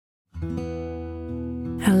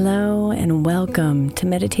Hello and welcome to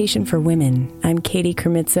Meditation for Women. I'm Katie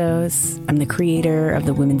Kermitzos. I'm the creator of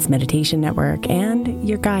the Women's Meditation Network and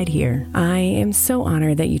your guide here. I am so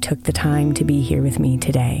honored that you took the time to be here with me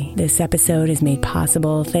today. This episode is made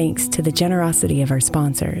possible thanks to the generosity of our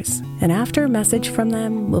sponsors. And after a message from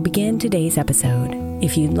them, we'll begin today's episode.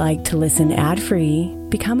 If you'd like to listen ad-free,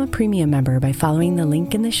 become a premium member by following the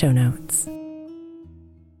link in the show notes.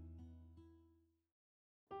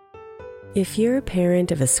 If you're a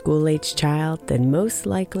parent of a school-aged child, then most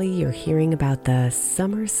likely you're hearing about the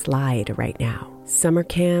summer slide right now. Summer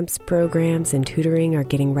camps, programs, and tutoring are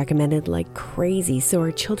getting recommended like crazy so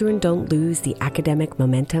our children don't lose the academic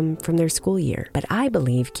momentum from their school year. But I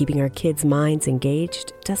believe keeping our kids' minds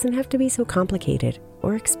engaged doesn't have to be so complicated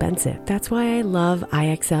or expensive. That's why I love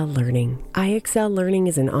IXL Learning. IXL Learning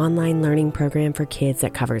is an online learning program for kids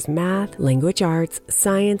that covers math, language arts,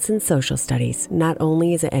 science, and social studies. Not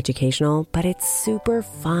only is it educational, but it's super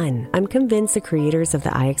fun. I'm convinced the creators of the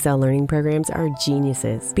IXL Learning programs are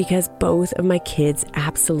geniuses because both of my kids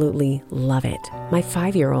absolutely love it. My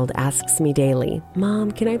 5-year-old asks me daily,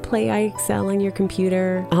 "Mom, can I play IXL on your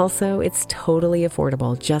computer?" Also, it's totally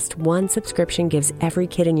affordable. Just one subscription gives every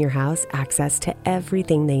kid in your house access to everything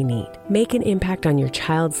they need. Make an impact on your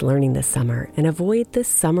child's learning this summer and avoid the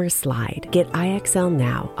summer slide. Get IXL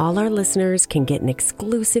now. All our listeners can get an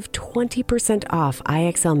exclusive 20% off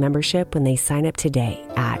IXL membership when they sign up today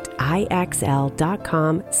at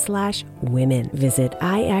IXL.com/women. Visit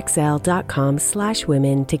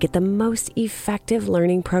IXL.com/women to get the most effective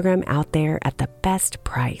learning program out there at the best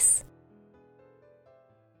price.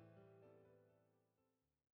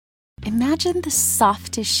 Imagine the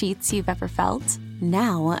softest sheets you've ever felt.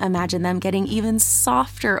 Now imagine them getting even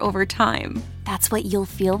softer over time. That's what you'll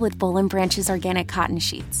feel with Boll & Branch's organic cotton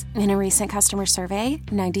sheets. In a recent customer survey,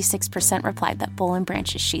 96% replied that Boll &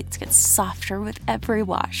 Branch's sheets get softer with every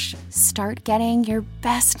wash. Start getting your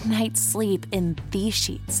best night's sleep in these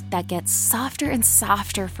sheets that get softer and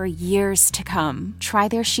softer for years to come. Try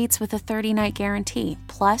their sheets with a 30-night guarantee,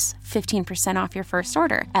 plus 15% off your first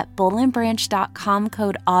order at bollandbranch.com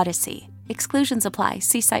code Odyssey. Exclusions apply.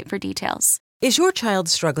 See site for details. Is your child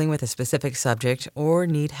struggling with a specific subject or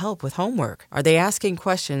need help with homework? Are they asking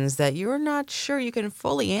questions that you're not sure you can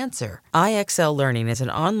fully answer? IXL Learning is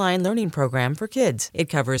an online learning program for kids. It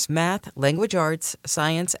covers math, language arts,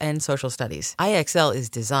 science, and social studies. IXL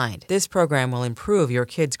is designed. This program will improve your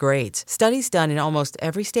kids' grades. Studies done in almost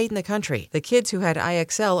every state in the country. The kids who had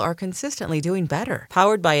IXL are consistently doing better.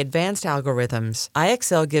 Powered by advanced algorithms,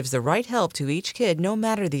 IXL gives the right help to each kid no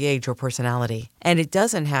matter the age or personality. And it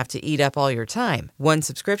doesn't have to eat up all your time. One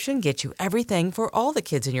subscription gets you everything for all the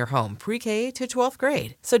kids in your home, pre-K to 12th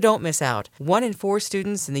grade. So don't miss out. 1 in 4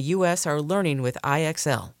 students in the U.S. are learning with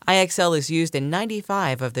IXL. IXL is used in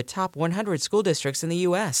 95 of the top 100 school districts in the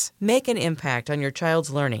U.S. Make an impact on your child's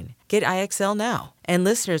learning. Get IXL now. And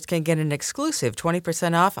listeners can get an exclusive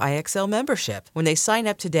 20% off IXL membership when they sign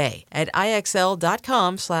up today at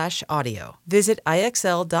IXL.com/audio. Visit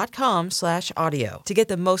IXL.com/audio to get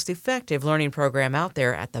the most effective learning program out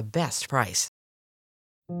there at the best price.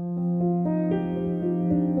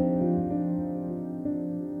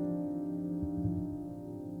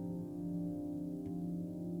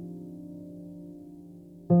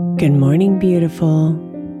 Good morning, beautiful.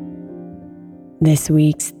 This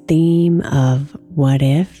week's theme of What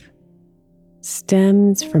If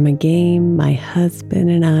stems from a game my husband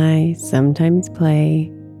and I sometimes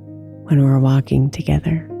play when we're walking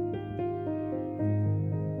together.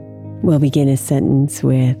 We'll begin a sentence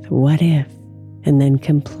with "what if" and then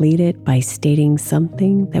complete it by stating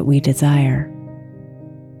something that we desire.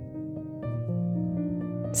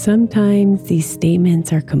 Sometimes these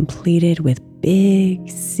statements are completed with big,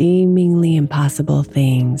 seemingly impossible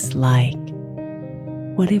things like,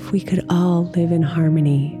 what if we could all live in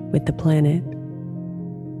harmony with the planet?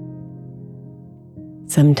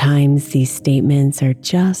 Sometimes these statements are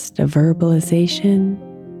just a verbalization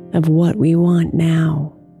of what we want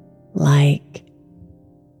now, like,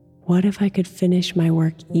 what if I could finish my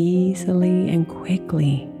work easily and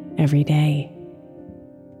quickly every day?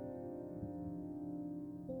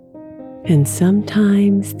 And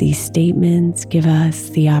sometimes these statements give us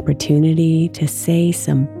the opportunity to say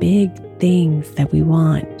some big things that we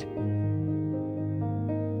want.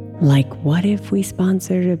 Like, what if we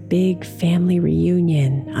sponsored a big family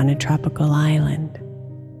reunion on a tropical island?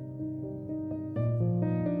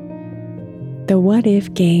 The what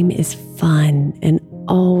if game is fun and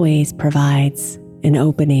always provides an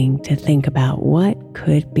opening to think about what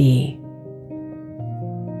could be.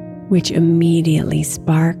 which immediately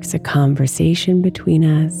sparks a conversation between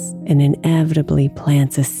us and inevitably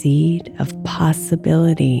plants a seed of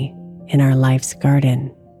possibility in our life's garden.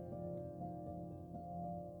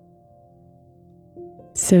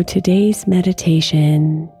 So today's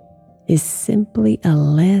meditation is simply a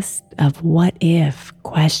list of what if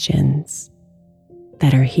questions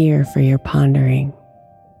that are here for your pondering,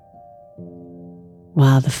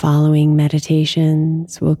 while the following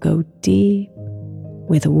meditations will go deep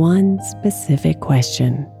with one specific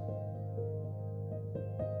question.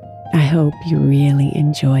 I hope you really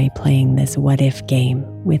enjoy playing this what if game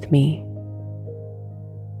with me.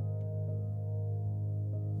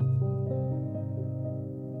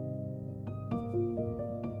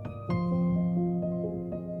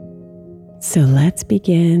 So let's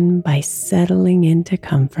begin by settling into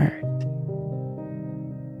comfort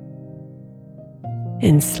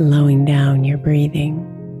and slowing down your breathing.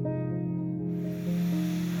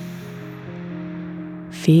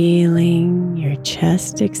 Feeling your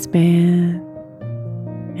chest expand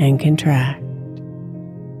and contract.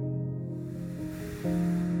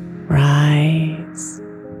 Rise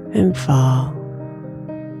and fall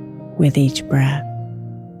with each breath.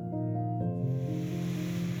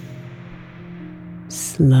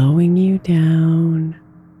 Slowing you down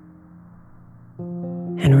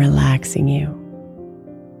and relaxing you.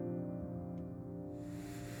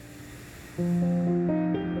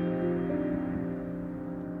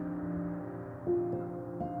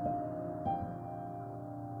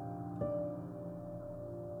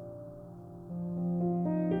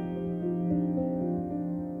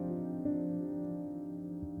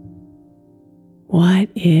 What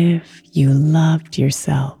if you loved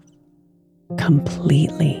yourself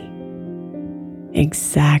completely,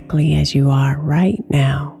 exactly as you are right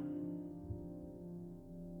now?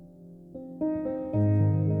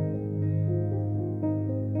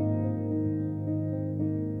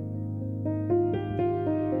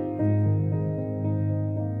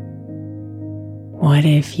 What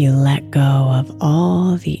if you let go of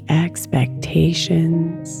all the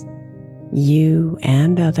expectations you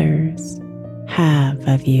and others have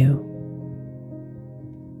of you?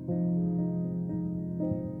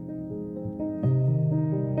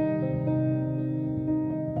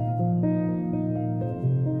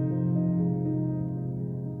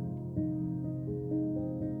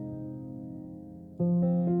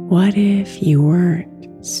 What if you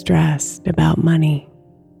weren't stressed about money?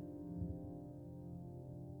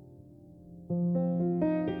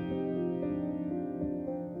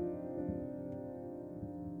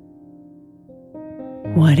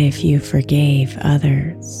 What if you forgave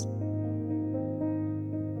others?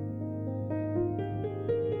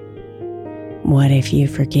 What if you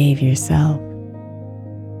forgave yourself?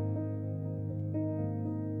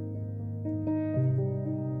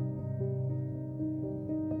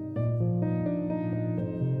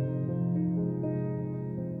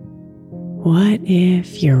 What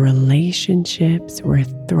if your relationships were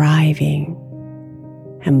thriving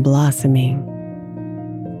and blossoming?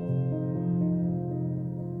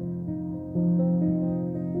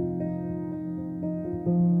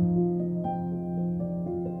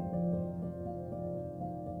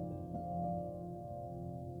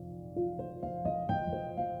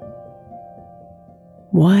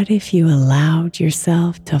 What if you allowed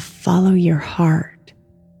yourself to follow your heart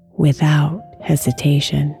without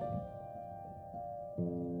hesitation?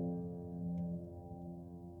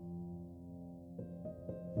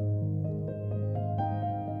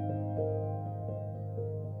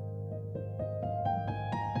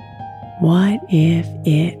 What if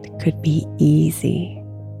it could be easy?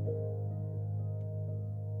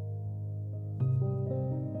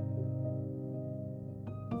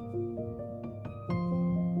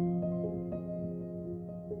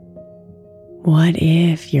 What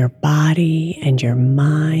if your body and your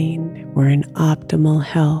mind were in optimal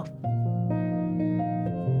health?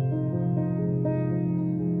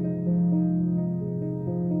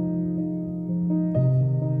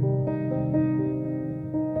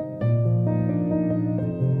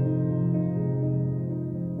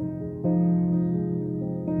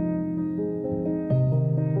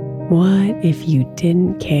 What if you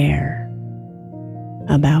didn't care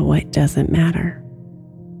about what doesn't matter?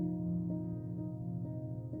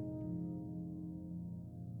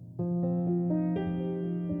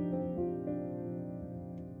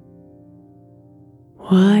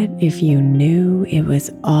 What if you knew it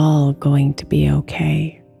was all going to be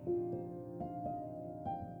okay?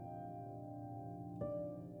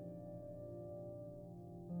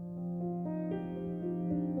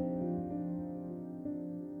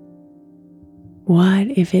 What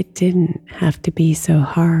if it didn't have to be so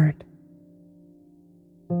hard?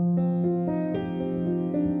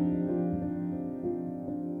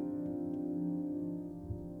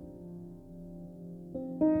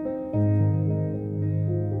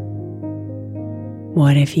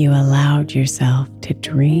 What if you allowed yourself to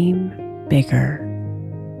dream bigger?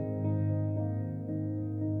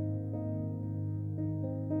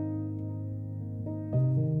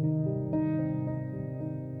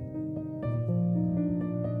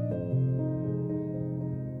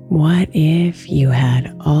 What if you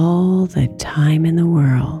had all the time in the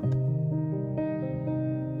world?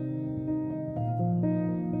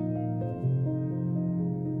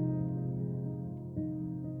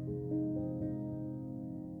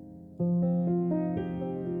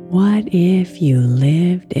 What if you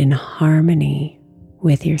lived in harmony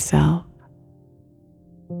with yourself?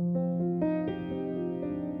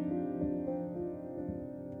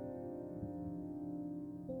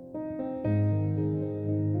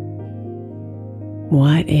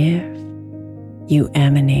 What if you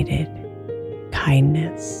emanated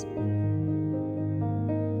kindness?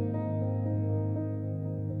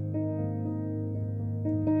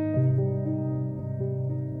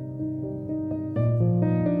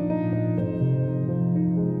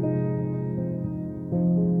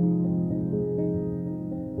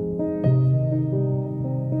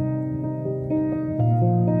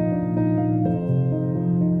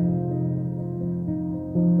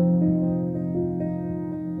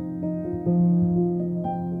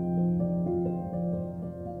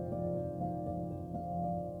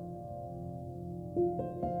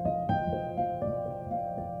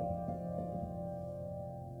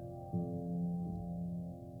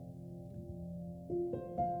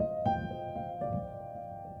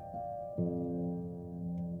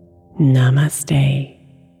 Namaste,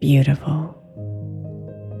 beautiful.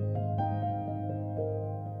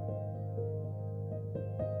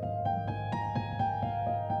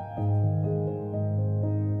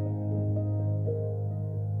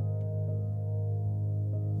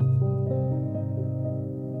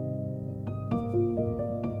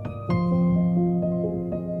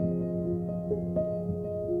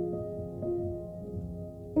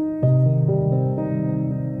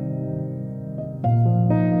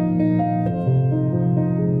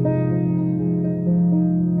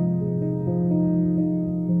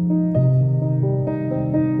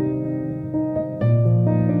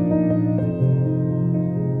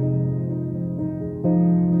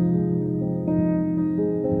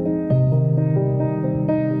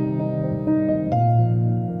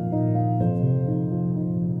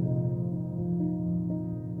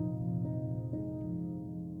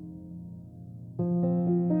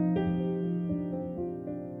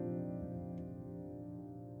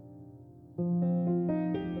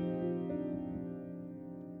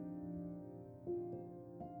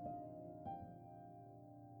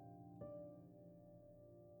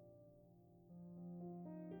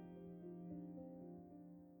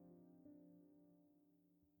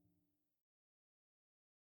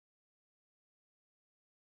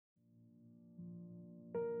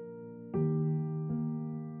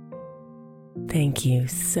 Thank you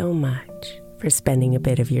so much for spending a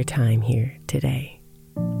bit of your time here today.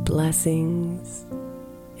 Blessings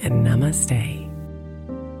and namaste.